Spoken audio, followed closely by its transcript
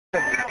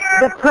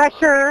The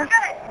pressure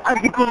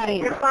of the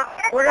game.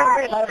 We're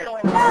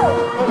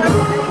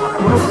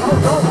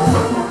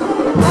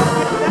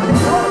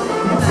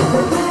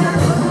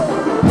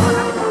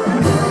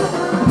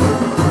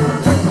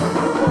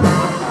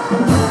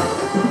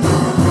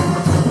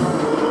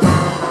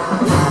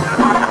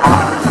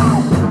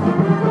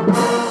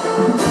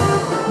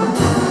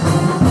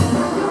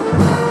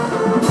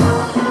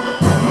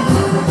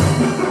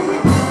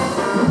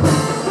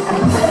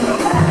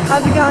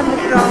How's it going,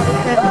 Mr.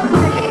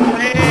 Robinson?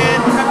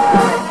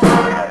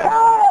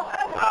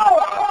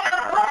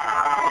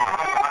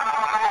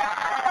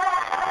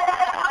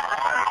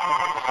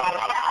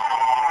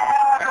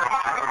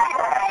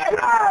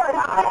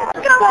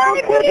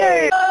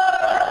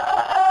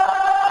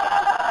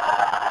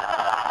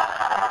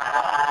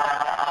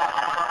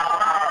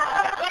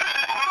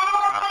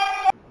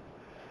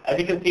 As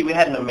you can see, we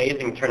had an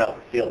amazing turnout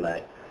for field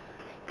night.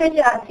 Good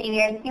job,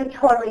 seniors. You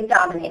totally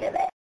dominated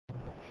it.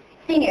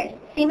 Seniors,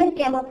 see Ms.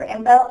 Gamble for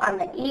info on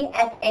the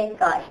ESA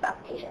scholarship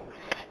application.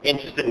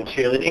 Interested in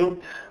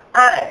cheerleading?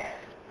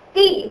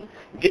 Steve.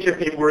 Get your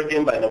paperwork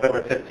in by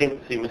November 15th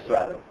to see Mr.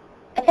 Adams.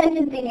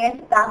 Attention,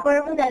 seniors. Basketball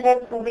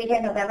representatives will be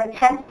here November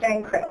 10th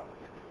during crew,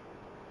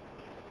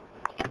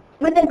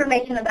 with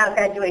information about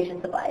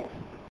graduation supplies.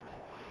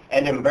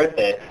 And in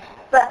birthday.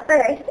 But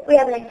first, we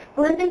have an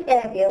exclusive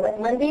interview with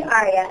Lindsay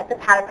Aria at the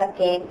Powder Puff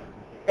game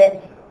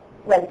this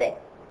Wednesday.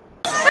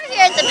 We're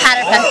here at the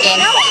Powder Puff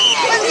game.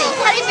 Lindsay,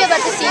 how do you feel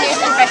about the seniors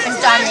and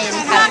freshmen dominating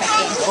the Powder Puff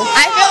game?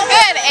 I feel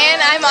good, and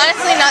I'm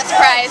honestly not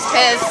surprised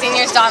because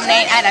seniors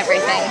dominate at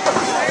everything.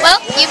 Well,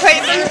 you've heard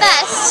it from the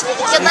best.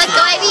 Good luck, go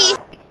IB!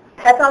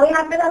 That's all we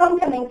have for the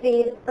homecoming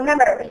feed.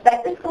 Remember,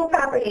 respect the school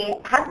property,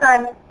 have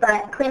fun,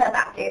 but clean up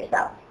after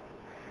yourself.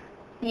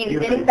 You've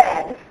been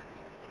fed.